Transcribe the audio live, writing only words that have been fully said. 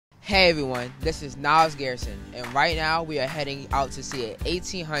Hey everyone, this is Niles Garrison, and right now we are heading out to see an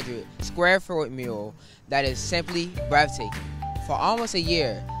 1,800 square foot mural that is simply breathtaking. For almost a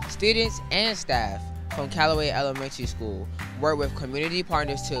year, students and staff from Callaway Elementary School work with community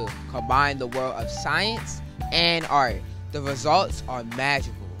partners to combine the world of science and art. The results are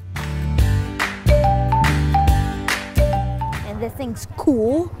magical. And this thing's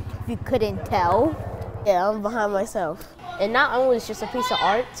cool, if you couldn't tell. Yeah, I'm behind myself. And not only is it just a piece of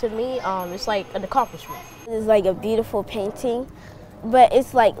art, to me, it's like an accomplishment. It's like a beautiful painting, but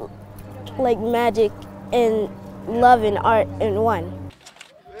it's like magic and love and art in one.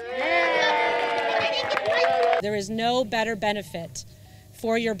 There is no better benefit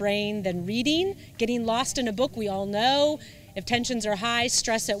for your brain than reading. Getting lost in a book, we all know. If tensions are high,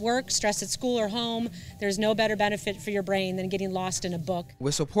 stress at work, stress at school or home, there's no better benefit for your brain than getting lost in a book.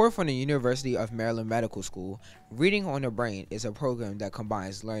 With support from the University of Maryland Medical School, Reading on the Brain is a program that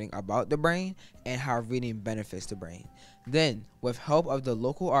combines learning about the brain and how reading benefits the brain. Then, with help of the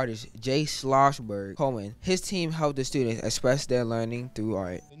local artist Jay Schlossberg Coleman, his team helped the students express their learning through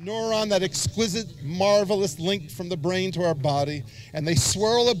art. The neuron, that exquisite, marvelous link from the brain to our body, and they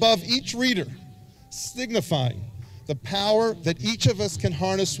swirl above each reader, signifying the power that each of us can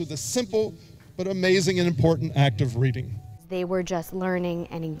harness with a simple but amazing and important act of reading. They were just learning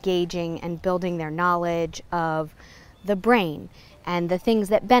and engaging and building their knowledge of the brain and the things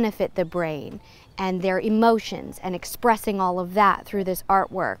that benefit the brain and their emotions, and expressing all of that through this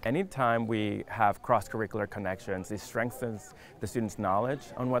artwork. Anytime we have cross-curricular connections, it strengthens the students' knowledge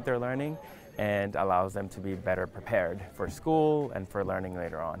on what they're learning and allows them to be better prepared for school and for learning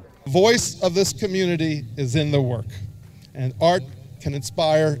later on. The voice of this community is in the work, and art can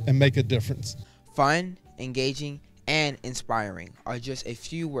inspire and make a difference. Fun, engaging, and inspiring are just a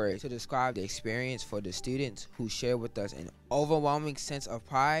few words to describe the experience for the students who share with us an overwhelming sense of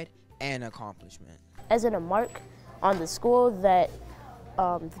pride and accomplishment. As in a mark on the school that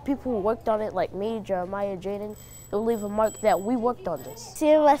the people who worked on it, like me, Jeremiah, Jaden, they'll leave a mark that we worked on this.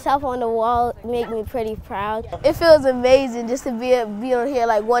 Seeing myself on the wall make me pretty proud. It feels amazing just to be on here.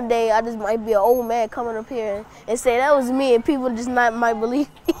 Like one day I just might be an old man coming up here and say that was me, and people just might believe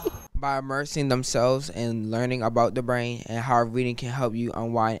me. By immersing themselves in learning about the brain and how reading can help you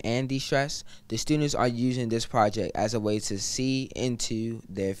unwind and de-stress, the students are using this project as a way to see into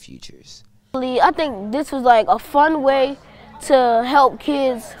their futures. I think this was like a fun way to help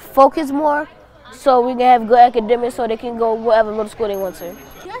kids focus more so we can have good academics so they can go whatever middle school they want to.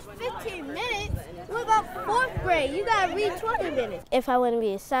 Just 15 minutes? What about fourth grade? You gotta read 20 minutes. If I want to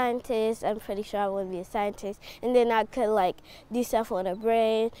be a scientist, I'm pretty sure I want to be a scientist. And then I could like do stuff on the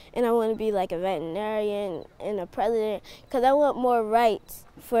brain, and I want to be like a veterinarian and a president, because I want more rights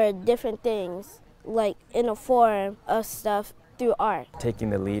for different things, like in a form of stuff through art. Taking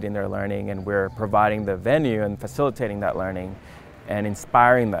the lead in their learning, and we're providing the venue and facilitating that learning and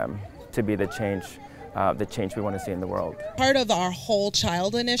inspiring them to be the change we want to see in the world. Part of our Whole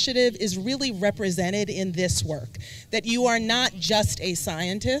Child initiative is really represented in this work, that you are not just a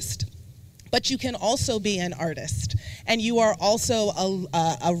scientist, but you can also be an artist, and you are also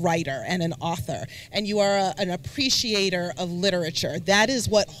a writer and an author, and you are an appreciator of literature. That is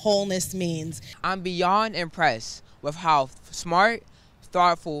what wholeness means. I'm beyond impressed with how smart,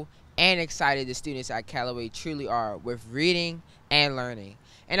 thoughtful, and excited the students at Callaway truly are with reading and learning.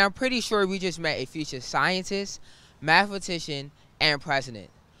 And I'm pretty sure we just met a future scientist, mathematician, and president.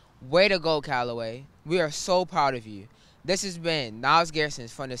 Way to go, Callaway. We are so proud of you. This has been Niles Garrison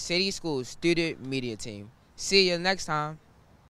from the City Schools Student Media Team. See you next time.